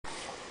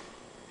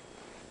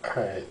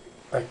Alright,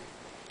 I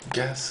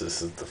guess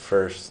this is the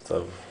first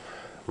of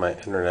my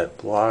internet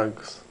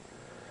blogs.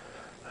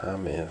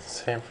 I'm in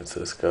San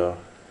Francisco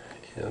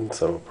in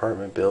some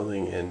apartment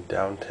building in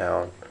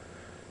downtown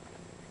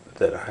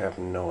that I have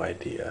no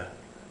idea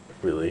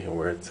really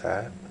where it's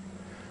at.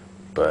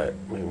 But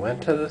we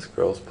went to this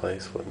girl's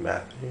place with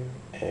Matthew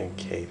and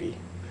Katie,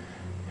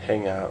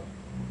 hang out,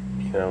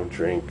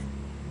 drink,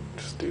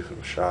 just do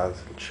some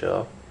shots and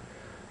chill.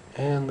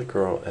 And the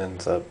girl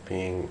ends up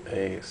being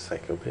a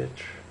psycho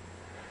bitch,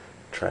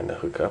 trying to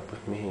hook up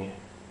with me.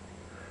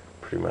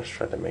 Pretty much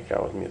tried to make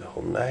out with me the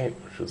whole night,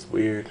 which was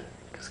weird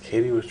because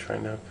Katie was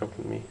trying to hook up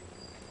with me.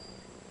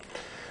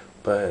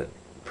 But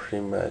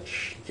pretty much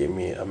she gave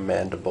me a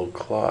mandible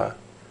claw,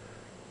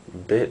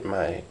 bit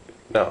my.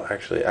 No,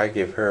 actually, I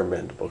gave her a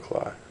mandible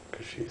claw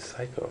because she's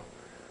psycho.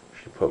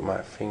 She put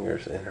my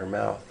fingers in her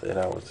mouth and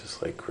I was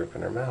just like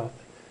gripping her mouth.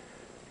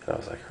 And I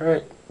was like,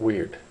 alright,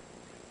 weird.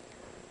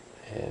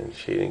 And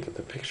she didn't get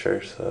the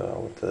picture, so I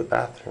went to the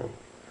bathroom.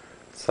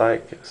 So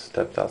I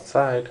stepped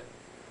outside,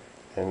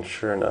 and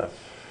sure enough,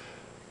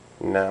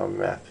 now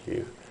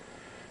Matthew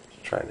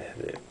is trying to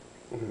hit it.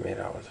 Made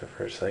out with her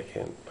for a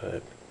second,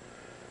 but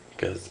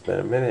because it's been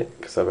a minute,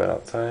 because I've been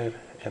outside,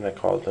 and I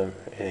called him,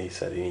 and he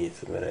said he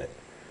needs a minute.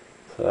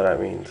 So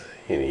that means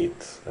he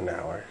needs an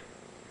hour.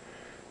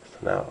 So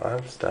now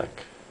I'm stuck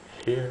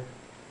here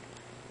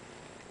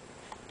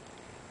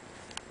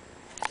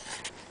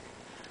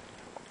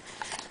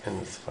in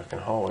this fucking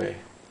hallway,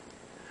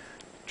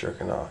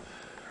 jerking off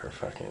her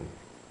fucking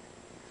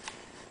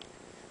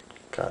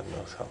God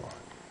knows how long.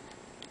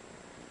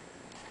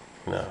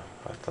 No,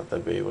 I thought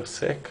that baby was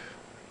sick,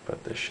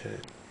 but this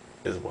shit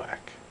is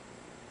whack.